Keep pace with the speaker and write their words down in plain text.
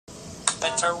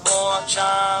better watch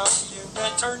out, you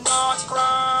better not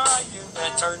cry, you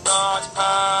better not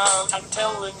pout. I'm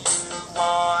telling you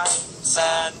why.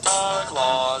 Santa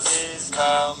Claus is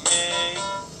coming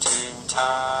to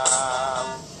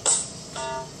town.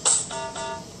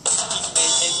 He's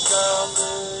making a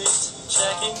list,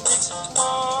 checking it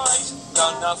twice,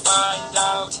 gonna find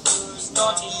out who's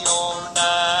naughty or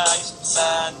nice.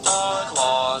 Santa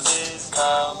Claus is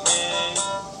coming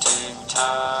to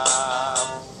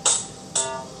town.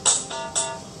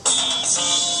 He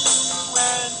sees you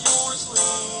when you're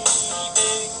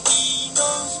sleeping, he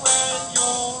knows when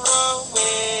you're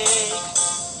awake,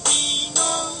 he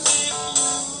knows if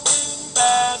you've been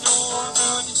bad or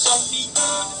good, so be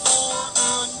good for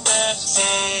goodness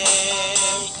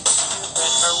sake. You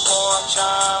better watch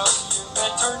out, you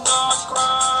better not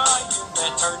cry, you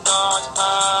better not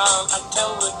pout. I'm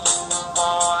telling you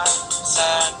why.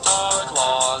 Santa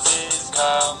Claus is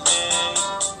coming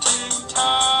to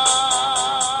town.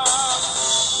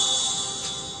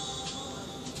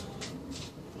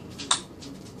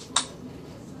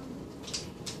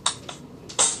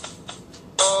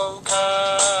 Oh,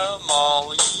 come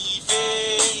all ye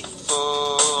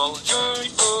faithful,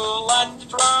 joyful and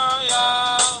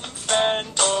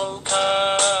triumphant. Oh,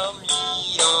 come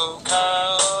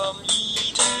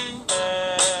ye to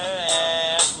Bethlehem.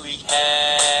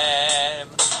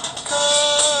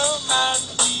 Come and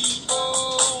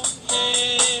behold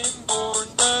him, born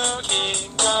the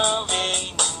King of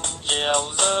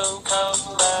angels. Oh,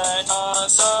 come let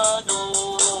us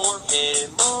adore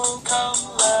him. Oh,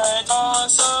 come let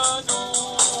us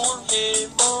adore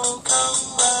him. Oh,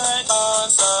 come let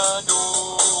us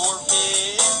adore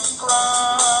him.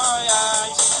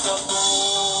 Christ the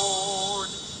Lord.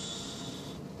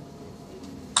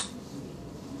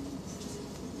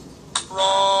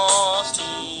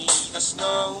 Frosty the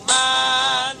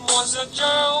Snowman was a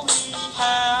jolly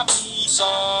happy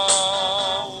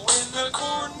soul, with a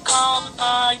corn-cob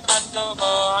pipe and a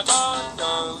button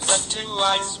nose and two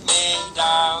eyes made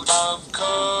out of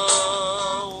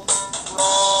coal.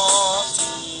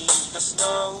 Frosty the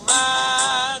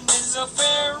Snowman is a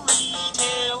fairy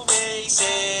tale, they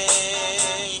say.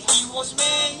 He was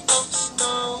made of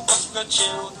snow, but the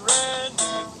children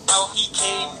knew how he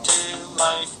came to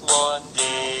life one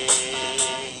day.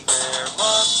 There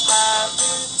must have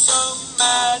been some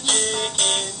magic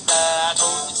in that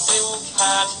old silk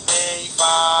hat they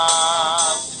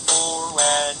found, for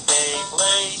when they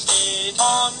placed it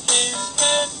on his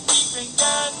head, he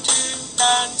began to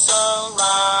dance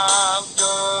around.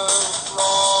 Oh,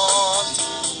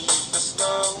 Frosty the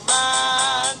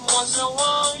Snowman was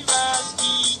alive as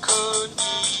he could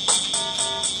be,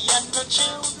 and the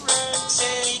children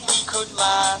say he could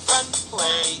laugh and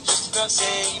play just the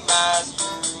same as you.